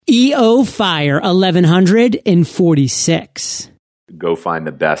EO Fire 1146. Go find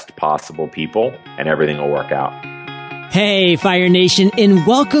the best possible people and everything will work out. Hey, Fire Nation, and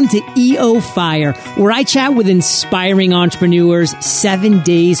welcome to EO Fire, where I chat with inspiring entrepreneurs 7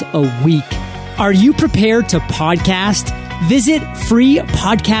 days a week. Are you prepared to podcast? Visit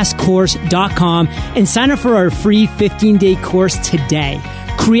freepodcastcourse.com and sign up for our free 15-day course today.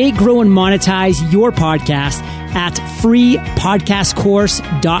 Create, grow, and monetize your podcast at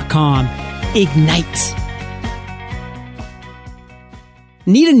freepodcastcourse.com. Ignite.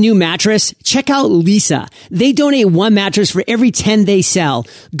 Need a new mattress? Check out Leesa. They donate one mattress for every 10 they sell.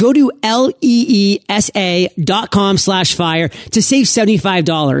 Go to leesa.com/fire to save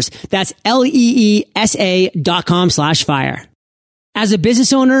 $75. That's leesa.com/fire. As a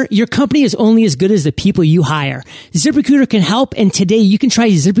business owner, your company is only as good as the people you hire. ZipRecruiter can help, and today you can try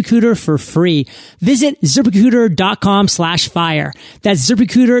ZipRecruiter for free. Visit ZipRecruiter.com/fire. That's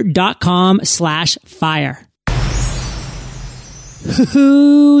ZipRecruiter.com/fire.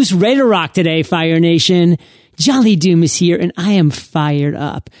 Who's ready to rock today, Fire Nation? Jolly Doom is here, and I am fired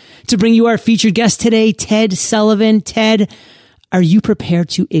up to bring you our featured guest today, Ted Sullivan. Ted, are you prepared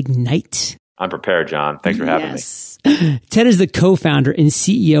to ignite? I'm prepared, John. Thanks for having me. Ted is the co-founder and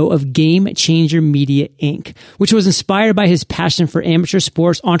CEO of GameChanger Media, Inc., which was inspired by his passion for amateur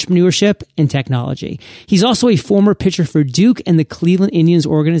sports, entrepreneurship, and technology. He's also a former pitcher for Duke and the Cleveland Indians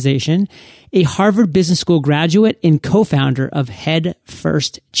organization, a Harvard Business School graduate, and co-founder of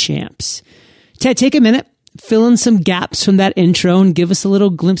Headfirst Camps. Ted, take a minute, fill in some gaps from that intro, and give us a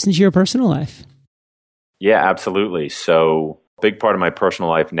little glimpse into your personal life. Yeah, absolutely. So a big part of my personal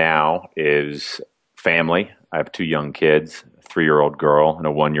life now is family. I have 2 young kids, a 3-year-old girl and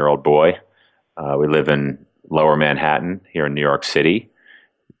a 1-year-old boy. We live in Lower Manhattan here in New York City,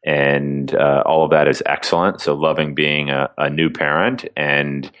 and all of that is excellent. So loving being a new parent,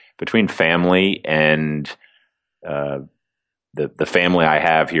 and between family and the family I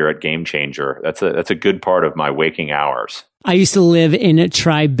have here at GameChanger, that's a good part of my waking hours. I used to live in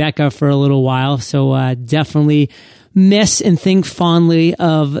Tribeca for a little while, so definitely miss and think fondly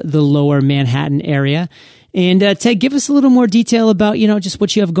of the Lower Manhattan area. And Ted, give us a little more detail about, just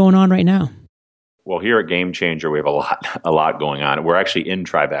what you have going on right now. Well, here at GameChanger, we have a lot going on. We're actually in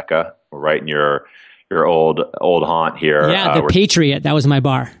Tribeca. We're right in your old haunt here. Yeah, the Patriot. That was my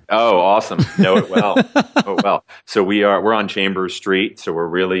bar. Oh, awesome! Know it well. Oh, well. So we're on Chambers Street, so we're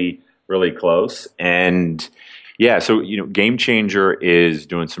really, really close. And yeah, so GameChanger is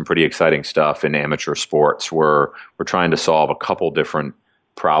doing some pretty exciting stuff in amateur sports. We're trying to solve a couple different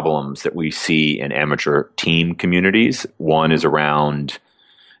problems that we see in amateur team communities. One is around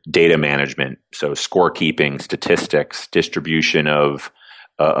data management, so scorekeeping, statistics, distribution of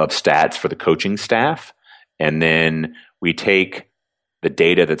stats for the coaching staff, and then we take the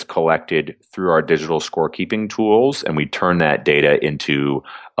data that's collected through our digital scorekeeping tools, and we turn that data into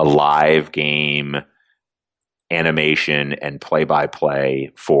a live game animation and play-by-play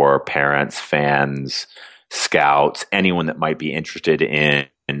for parents, fans, scouts, anyone that might be interested in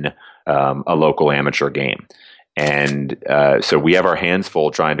a local amateur game. And so we have our hands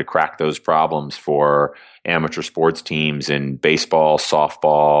full trying to crack those problems for amateur sports teams in baseball,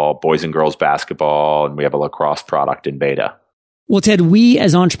 softball, boys and girls basketball, and we have a lacrosse product in beta. Well, Ted, we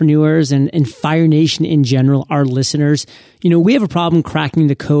as entrepreneurs and Fire Nation in general, our listeners, we have a problem cracking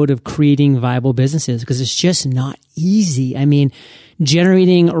the code of creating viable businesses because it's just not easy. I mean,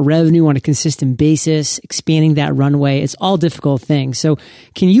 generating revenue on a consistent basis, expanding that runway, it's all difficult things. So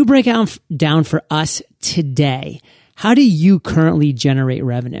can you break down for us today, how do you currently generate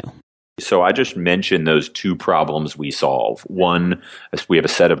revenue? So I just mentioned those 2 problems we solve. One is we have a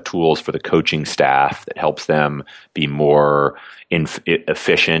set of tools for the coaching staff that helps them be more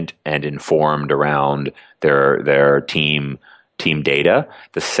efficient and informed around their team data.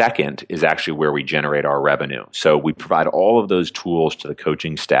 The second is actually where we generate our revenue. So we provide all of those tools to the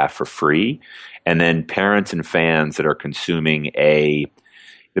coaching staff for free, and then parents and fans that are consuming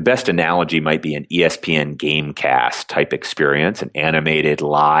the best analogy might be an ESPN GameCast type experience, an animated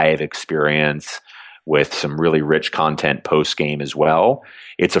live experience with some really rich content post-game as well.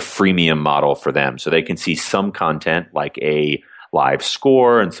 It's a freemium model for them. So they can see some content like a live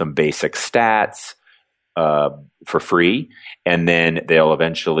score and some basic stats for free. And then they'll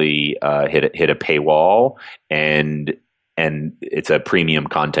eventually hit a paywall, and it's a premium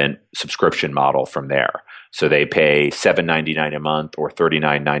content subscription model from there. So they pay $7.99 a month or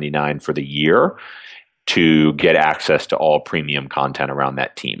 $39.99 for the year to get access to all premium content around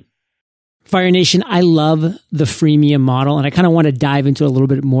that team. Fire Nation, I love the freemium model, and I kind of want to dive into a little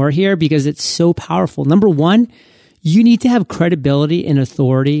bit more here because it's so powerful. Number one, You need to have credibility and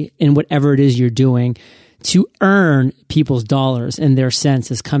authority in whatever it is you're doing to earn people's dollars and their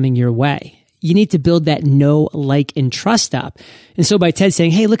sense is coming your way. You need to build that know, like, and trust up. And so by Ted saying,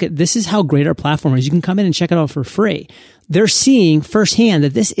 hey, look, this is how great our platform is. You can come in and check it out for free. They're seeing firsthand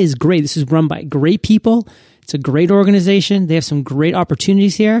that this is great. This is run by great people. It's a great organization. They have some great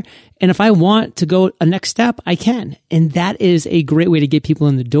opportunities here. And if I want to go a next step, I can. And that is a great way to get people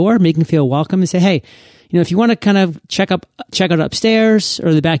in the door, make them feel welcome and say, hey, if you want to kind of check out upstairs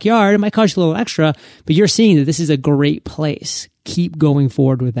or the backyard, it might cost you a little extra, but you're seeing that this is a great place. Keep going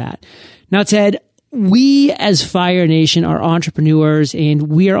forward with that. Now, Ted, we as Fire Nation are entrepreneurs and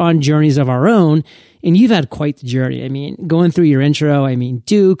we are on journeys of our own. And you've had quite the journey. I mean, going through your intro,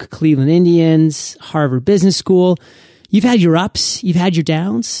 Duke, Cleveland Indians, Harvard Business School. You've had your ups, you've had your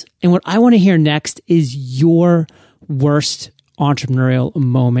downs. And what I want to hear next is your worst entrepreneurial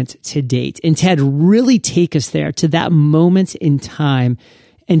moment to date. And Ted, really take us there to that moment in time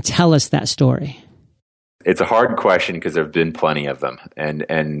and tell us that story. It's a hard question because there have been plenty of them, and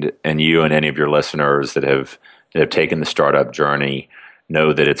you and any of your listeners that have taken the startup journey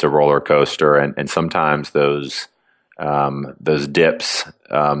know that it's a roller coaster, and sometimes those dips,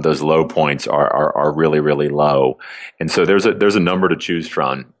 those low points are really, really low, and so there's a number to choose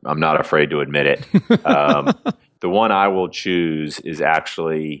from. I'm not afraid to admit it. The one I will choose is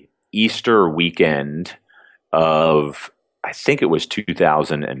actually Easter weekend of, I think it was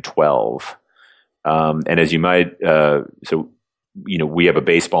 2012. And as you might, we have a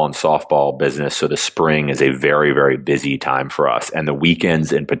baseball and softball business. So the spring is a very, very busy time for us. And the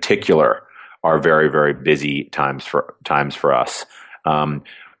weekends in particular are very, very busy times for us.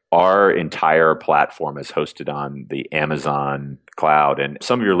 Our entire platform is hosted on the Amazon cloud. And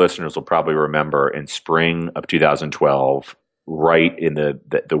some of your listeners will probably remember in spring of 2012, right in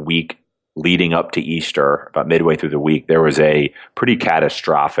the week leading up to Easter, about midway through the week, there was a pretty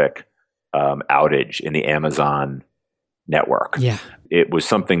catastrophic outage in the Amazon network. Yeah. It was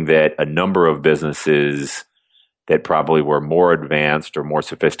something that a number of businesses that probably were more advanced or more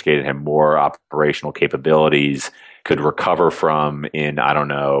sophisticated, had more operational capabilities, could recover from in,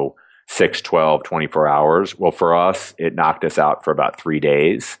 6, 12, 24 hours. Well, for us, it knocked us out for about 3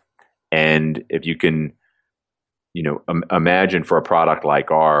 days. And if you can, imagine for a product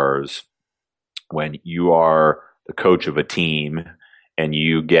like ours, when you are the coach of a team and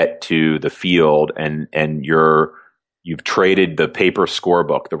you get to the field and you've traded the paper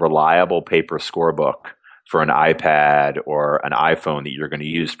scorebook, the reliable paper scorebook, for an iPad or an iPhone that you're going to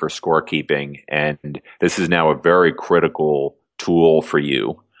use for scorekeeping. And this is now a very critical tool for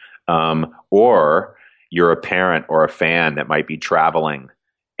you. Or you're a parent or a fan that might be traveling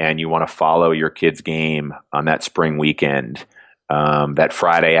and you want to follow your kid's game on that spring weekend, that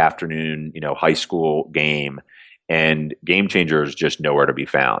Friday afternoon, high school game. And GameChanger is just nowhere to be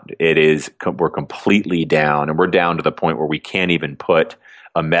found. We're completely down, and we're down to the point where we can't even put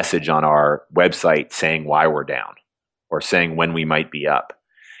a message on our website saying why we're down or saying when we might be up.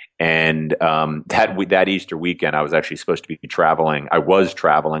 And that Easter weekend, I was actually supposed to be traveling. I was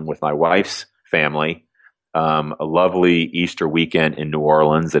traveling with my wife's family, a lovely Easter weekend in New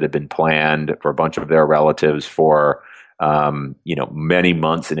Orleans that had been planned for a bunch of their relatives for many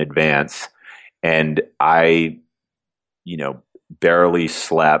months in advance. And I barely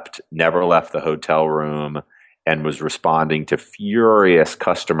slept, never left the hotel room, and was responding to furious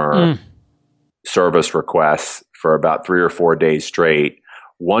customer service requests for about 3 or 4 days straight,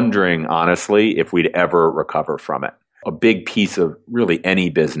 wondering, honestly, if we'd ever recover from it. A big piece of really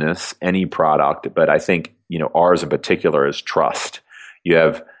any business, any product, but I think, ours in particular is trust. You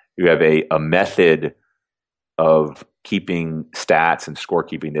have a method of keeping stats and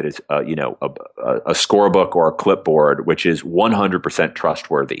scorekeeping that is, a scorebook or a clipboard, which is 100%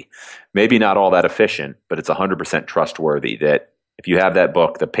 trustworthy. Maybe not all that efficient, but it's 100% trustworthy. That if you have that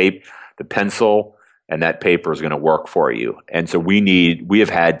book, the pencil and that paper is going to work for you. And so we have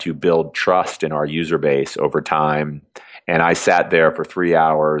had to build trust in our user base over time. And I sat there for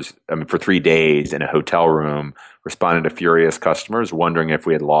 3 days in a hotel room, responding to furious customers, wondering if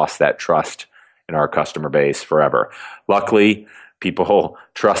we had lost that trust in our customer base forever. Luckily, people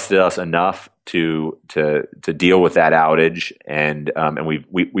trusted us enough to deal with that outage, and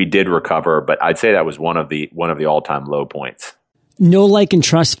we did recover. But I'd say that was one of the all-time low points. Know, like, and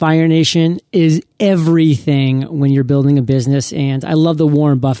trust, Fire Nation, is everything when you're building a business. And I love the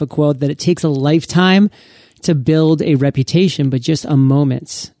Warren Buffett quote that it takes a lifetime to build a reputation, but just a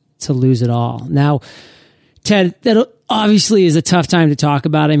moment to lose it all. Now, Ted, that obviously is a tough time to talk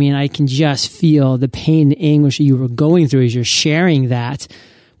about. I mean, I can just feel the pain and anguish that you were going through as you're sharing that.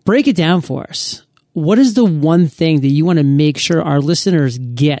 Break it down for us. what is the one thing that you want to make sure our listeners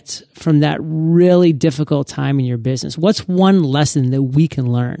get from that really difficult time in your business? What's one lesson that we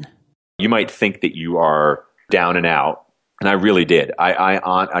can learn? You might think that you are down and out, and I really did.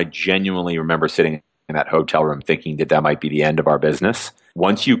 I genuinely remember sitting in that hotel room thinking that might be the end of our business.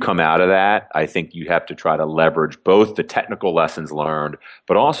 Once you come out of that, I think you have to try to leverage both the technical lessons learned,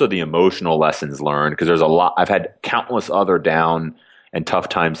 but also the emotional lessons learned, because there's a lot. I've had countless other down and tough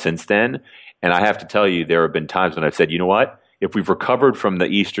times since then. And I have to tell you, there have been times when I've said, you know what? If we've recovered from the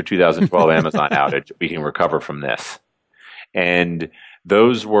Easter 2012 Amazon outage, we can recover from this. And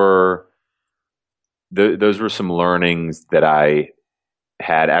those were some learnings that I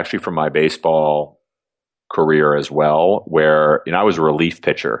had actually from my baseball career as well, where I was a relief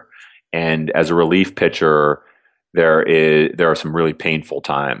pitcher, and as a relief pitcher, there are some really painful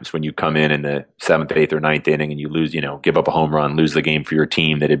times when you come in the 7th, 8th, or 9th inning and you lose, give up a home run, lose the game for your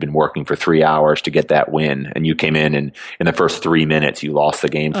team that had been working for 3 hours to get that win, and you came in and in the first 3 minutes you lost the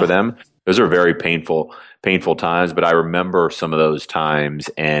game for them. Those are very painful times, but I remember some of those times,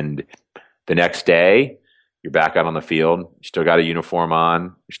 and the next day you're back out on the field, you still got a uniform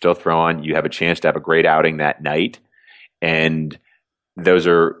on, you're still throwing, you have a chance to have a great outing that night. And those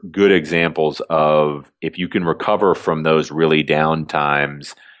are good examples of, if you can recover from those really down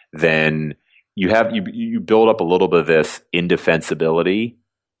times, then you build up a little bit of this indefensibility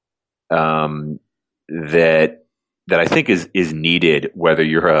that I think is needed, whether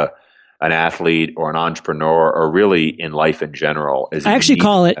you're an athlete or an entrepreneur or really in life in general. I actually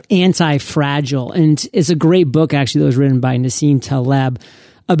call it anti-fragile. And it's a great book actually that was written by Nassim Taleb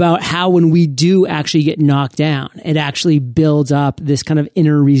about how when we do actually get knocked down, it actually builds up this kind of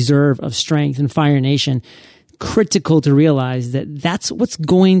inner reserve of strength. And Fire Nation, critical to realize that that's what's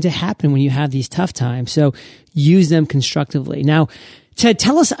going to happen when you have these tough times. So use them constructively. Now, Ted,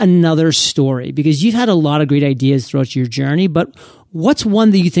 tell us another story, because you've had a lot of great ideas throughout your journey, but what's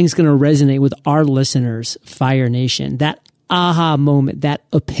one that you think is going to resonate with our listeners, Fire Nation? That aha moment, that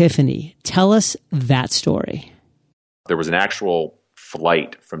epiphany. Tell us that story. There was an actual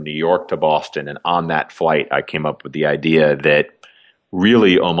flight from New York to Boston, and on that flight, I came up with the idea that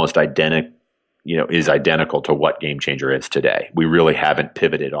really almost is identical to what GameChanger is today. We really haven't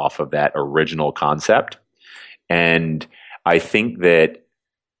pivoted off of that original concept, and I think that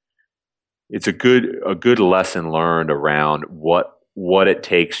it's a good lesson learned around what it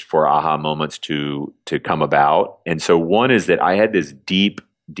takes for aha moments to come about. And so one is that I had this deep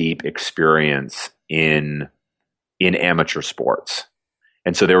experience in amateur sports.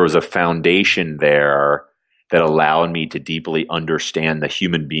 And so there was a foundation there that allowed me to deeply understand the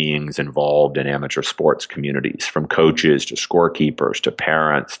human beings involved in amateur sports communities, from coaches to scorekeepers to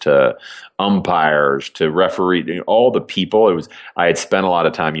parents to umpires to referee, all the people. I had spent a lot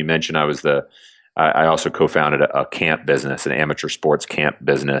of time. You mentioned I also co-founded a camp business, an amateur sports camp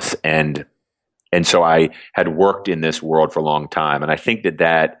business. And so I had worked in this world for a long time. And I think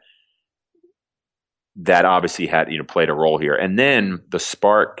that obviously had, played a role here. And then the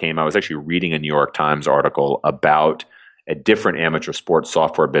spark came. I was actually reading a New York Times article about a different amateur sports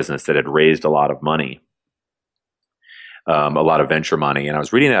software business that had raised a lot of money, a lot of venture money. And I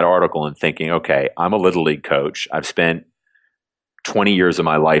was reading that article and thinking, okay, I'm a little league coach. I've spent 20 years of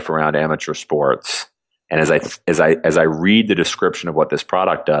my life around amateur sports. And as I read the description of what this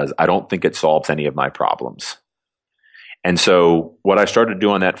product does, I don't think it solves any of my problems. And so what I started to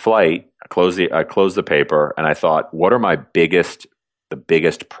do on that flight, I closed the paper, and I thought, what are the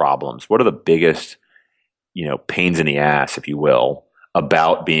biggest problems? What are the biggest, pains in the ass, if you will,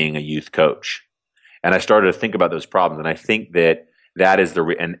 about being a youth coach? And I started to think about those problems, and I think that is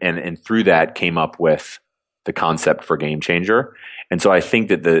and through that came up with the concept for GameChanger. And so I think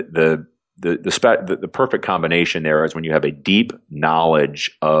that the perfect combination there is when you have a deep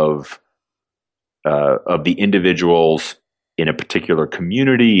knowledge of the individuals in a particular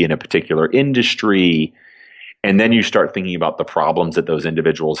community, in a particular industry, and then you start thinking about the problems that those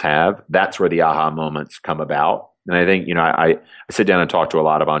individuals have. That's where the aha moments come about. And I think, I sit down and talk to a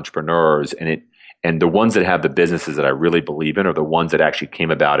lot of entrepreneurs, and the ones that have the businesses that I really believe in are the ones that actually came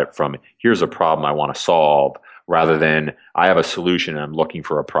about it from, here's a problem I want to solve, rather than I have a solution and I'm looking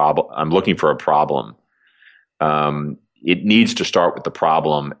for a problem. It needs to start with the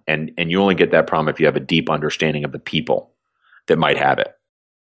problem, and you only get that problem if you have a deep understanding of the people that might have it.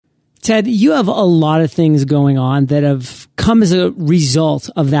 Ted, you have a lot of things going on that have come as a result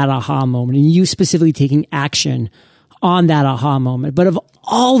of that aha moment, and you specifically taking action on that aha moment. But of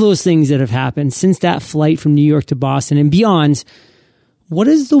all those things that have happened since that flight from New York to Boston and beyond, what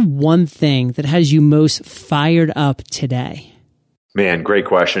is the one thing that has you most fired up today? Man, great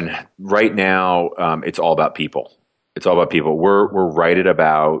question. Right now, it's all about people. It's all about people. We're right at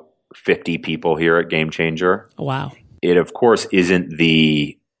about 50 people here at GameChanger. Oh, wow. It of course isn't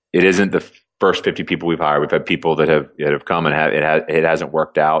the first 50 people we've hired. We've had people that have come and it hasn't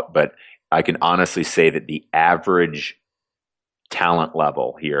worked out, but I can honestly say that the average talent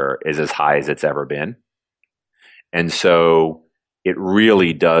level here is as high as it's ever been. And so it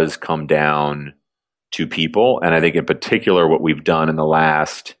really does come down to people. And I think in particular, what we've done in the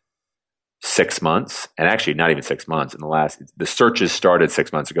last 6 months, and actually not even 6 months, the searches started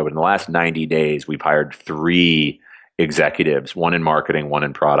 6 months ago, but in the last 90 days, we've hired 3 executives, one in marketing, one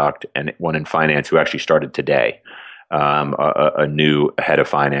in product, and one in finance, who actually started today, a new head of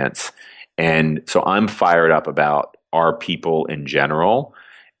finance. And so I'm fired up about our people in general,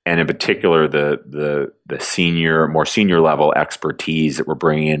 and in particular the more senior level expertise that we're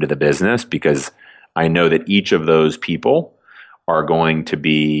bringing into the business, because I know that each of those people are going to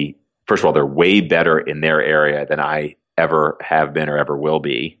be, first of all, they're way better in their area than I ever have been or ever will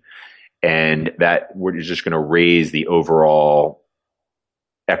be. And that we're just going to raise the overall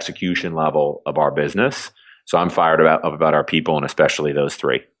execution level of our business. So I'm fired up about our people, and especially those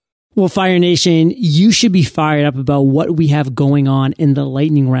 3. Well, Fire Nation, you should be fired up about what we have going on in the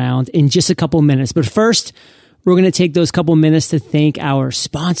lightning round in just a couple minutes. But first, we're going to take those couple minutes to thank our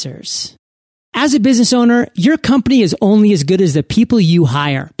sponsors. As a business owner, your company is only as good as the people you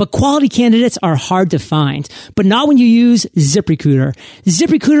hire, but quality candidates are hard to find, but not when you use ZipRecruiter.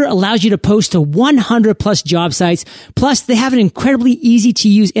 ZipRecruiter allows you to post to 100 plus job sites. Plus, they have an incredibly easy to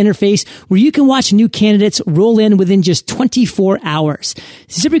use interface where you can watch new candidates roll in within just 24 hours.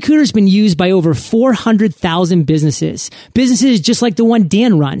 ZipRecruiter has been used by over 400,000 businesses just like the one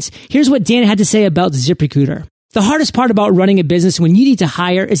Dan runs. Here's what Dan had to say about ZipRecruiter. The hardest part about running a business when you need to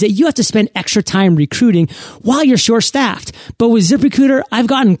hire is that you have to spend extra time recruiting while you're short-staffed. But with ZipRecruiter, I've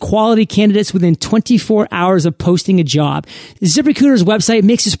gotten quality candidates within 24 hours of posting a job. ZipRecruiter's website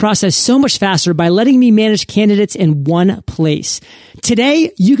makes this process so much faster by letting me manage candidates in one place.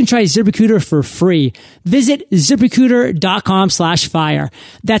 Today, you can try ZipRecruiter for free. Visit ZipRecruiter.com/fire.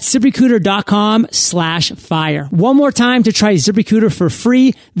 That's ZipRecruiter.com/fire. One more time to try ZipRecruiter for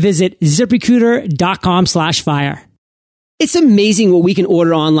free. Visit ZipRecruiter.com/fire. It's amazing what we can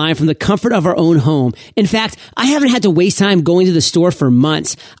order online from the comfort of our own home. In fact, I haven't had to waste time going to the store for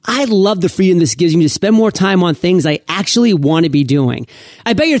months. I love the freedom this gives me to spend more time on things I actually want to be doing.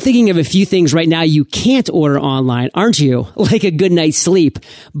 I bet you're thinking of a few things right now you can't order online, aren't you? Like a good night's sleep.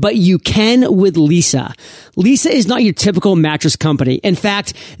 But you can with Leesa. Leesa is not your typical mattress company. In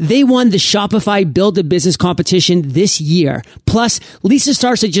fact, they won the Shopify Build a Business competition this year. Plus, Leesa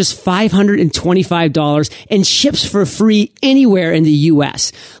starts at just $525 and ships for free anywhere in the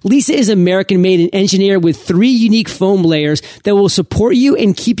U.S. Leesa is American-made and engineered with 3 unique foam layers that will support you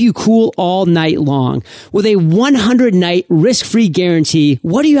and keep you cool all night long. With a 100-night risk-free guarantee,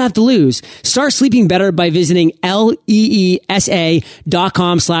 what do you have to lose? Start sleeping better by visiting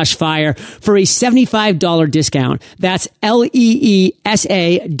leesa.com/fire for a $75 discount. That's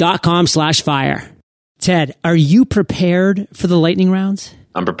leesa.com/fire. Ted, are you prepared for the lightning rounds?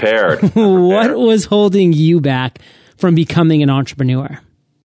 I'm prepared. What was holding you back from becoming an entrepreneur?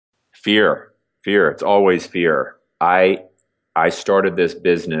 Fear. It's always fear. I started this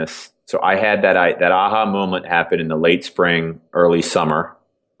business. So I had that aha moment happen in the late spring, early summer.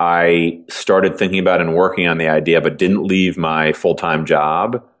 I started thinking about and working on the idea, but didn't leave my full-time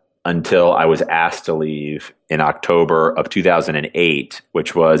job until I was asked to leave in October of 2008,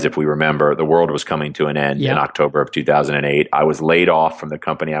 which was, if we remember, the world was coming to an end in October of 2008. I was laid off from the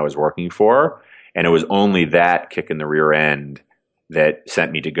company I was working for. And it was only that kick in the rear end that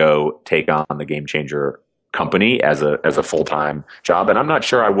sent me to go take on the GameChanger company as a full-time job. And I'm not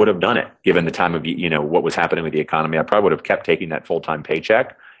sure I would have done it given the time of, what was happening with the economy. I probably would have kept taking that full-time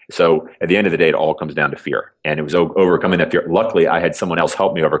paycheck. So at the end of the day, it all comes down to fear. And it was overcoming that fear. Luckily, I had someone else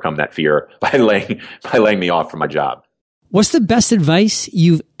help me overcome that fear by laying me off from my job. What's the best advice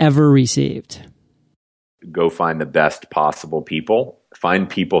you've ever received? Go find the best possible people. Find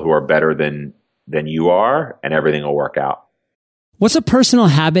people who are better than you are, and everything will work out. What's a personal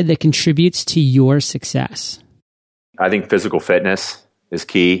habit that contributes to your success? I think physical fitness is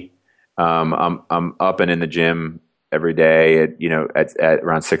key. I'm up and in the gym every day at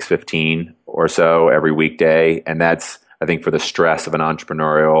around 6:15 or so every weekday, and that's, I think, for the stress of an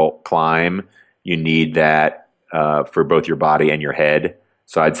entrepreneurial climb, you need that for both your body and your head.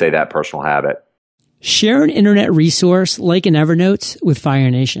 So I'd say that personal habit. Share an internet resource like an Evernote with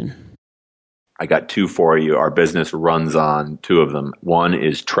Fire Nation. I got 2 for you. Our business runs on 2 of them. One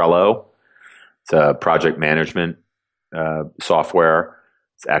is Trello. It's a project management software.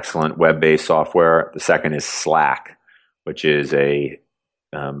 It's excellent web-based software. The second is Slack, which is a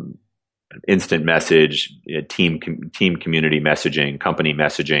instant message, team community messaging, company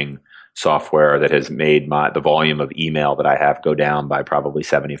messaging software that has made the volume of email that I have go down by probably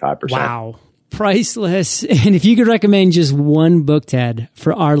 75%. Wow. Priceless. And if you could recommend just one book, Ted,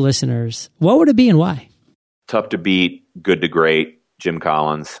 for our listeners, what would it be and why? Tough to Beat, Good to Great, Jim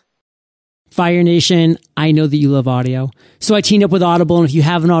Collins. Fire Nation, I know that you love audio. So I teamed up with Audible, and if you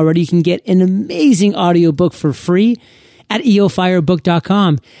haven't already, you can get an amazing audiobook for free at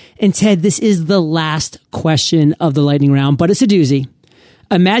eofirebook.com. And Ted, this is the last question of the lightning round, but it's a doozy.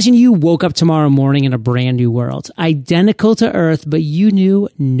 Imagine you woke up tomorrow morning in a brand new world, identical to Earth, but you knew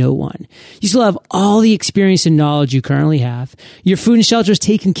no one. You still have all the experience and knowledge you currently have. Your food and shelter is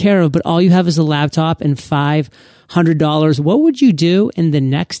taken care of, but all you have is a laptop and $500. What would you do in the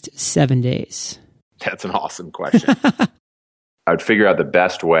next 7 days? That's an awesome question. I would figure out the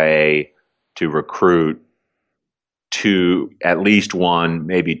best way to recruit at least one,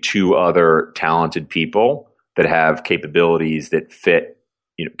 maybe two other talented people that have capabilities that fit,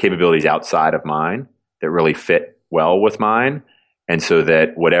 capabilities outside of mine that really fit well with mine. And so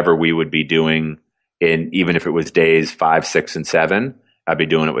that whatever we would be doing even if it was days 5, 6, and 7, I'd be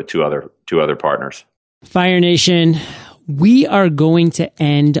doing it with two other partners. Fire Nation, we are going to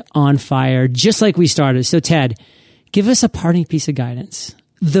end on fire just like we started. So Ted, give us a parting piece of guidance.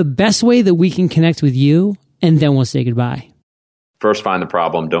 The best way that we can connect with you, and then we'll say goodbye. First, find the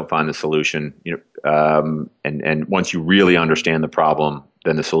problem. Don't find the solution. And once you really understand the problem,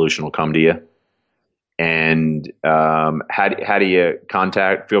 then the solution will come to you. And how do you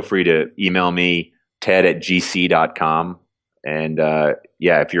contact? Feel free to email me, ted@gc.com. And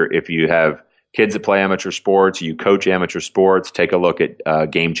if you have kids that play amateur sports, you coach amateur sports, take a look at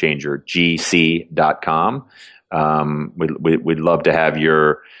GameChanger, gc.com. We'd love to have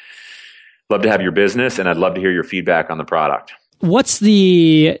your business, and I'd love to hear your feedback on the product. What's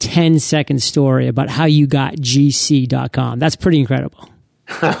the 10-second story about how you got gc.com? That's pretty incredible.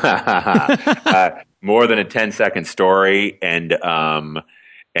 More than a 10-second story, and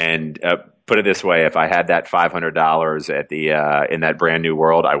put it this way: if I had that $500 at the in that brand new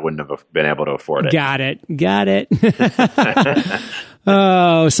world, I wouldn't have been able to afford it. Got it.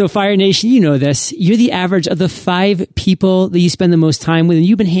 Oh, so Fire Nation, you know this. You're the average of the 5 people that you spend the most time with, and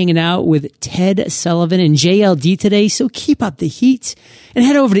you've been hanging out with Ted Sullivan and JLD today, so keep up the heat and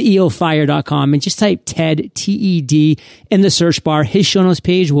head over to eofire.com and just type Ted, T-E-D, in the search bar. His show notes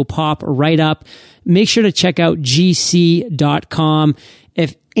page will pop right up. Make sure to check out gc.com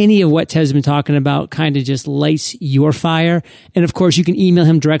if any of what Ted's been talking about kind of just lights your fire. And of course, you can email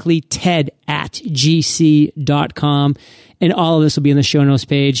him directly, ted@gc.com. And all of this will be on the show notes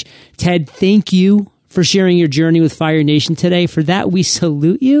page. Ted, thank you for sharing your journey with Fire Nation today. For that, we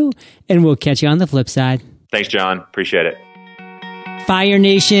salute you, and we'll catch you on the flip side. Thanks, John. Appreciate it. Fire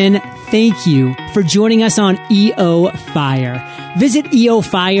Nation, thank you for joining us on EO Fire. Visit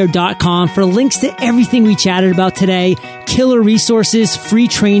eofire.com for links to everything we chatted about today, killer resources, free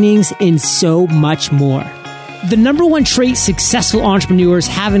trainings, and so much more. The number one trait successful entrepreneurs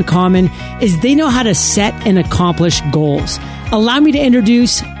have in common is they know how to set and accomplish goals. Allow me to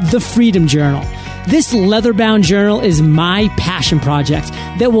introduce the Freedom Journal. This leather-bound journal is my passion project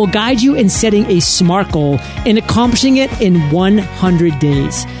that will guide you in setting a SMART goal and accomplishing it in 100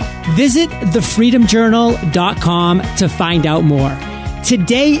 days. Visit thefreedomjournal.com to find out more.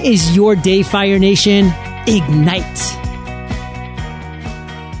 Today is your day, Fire Nation. Ignite.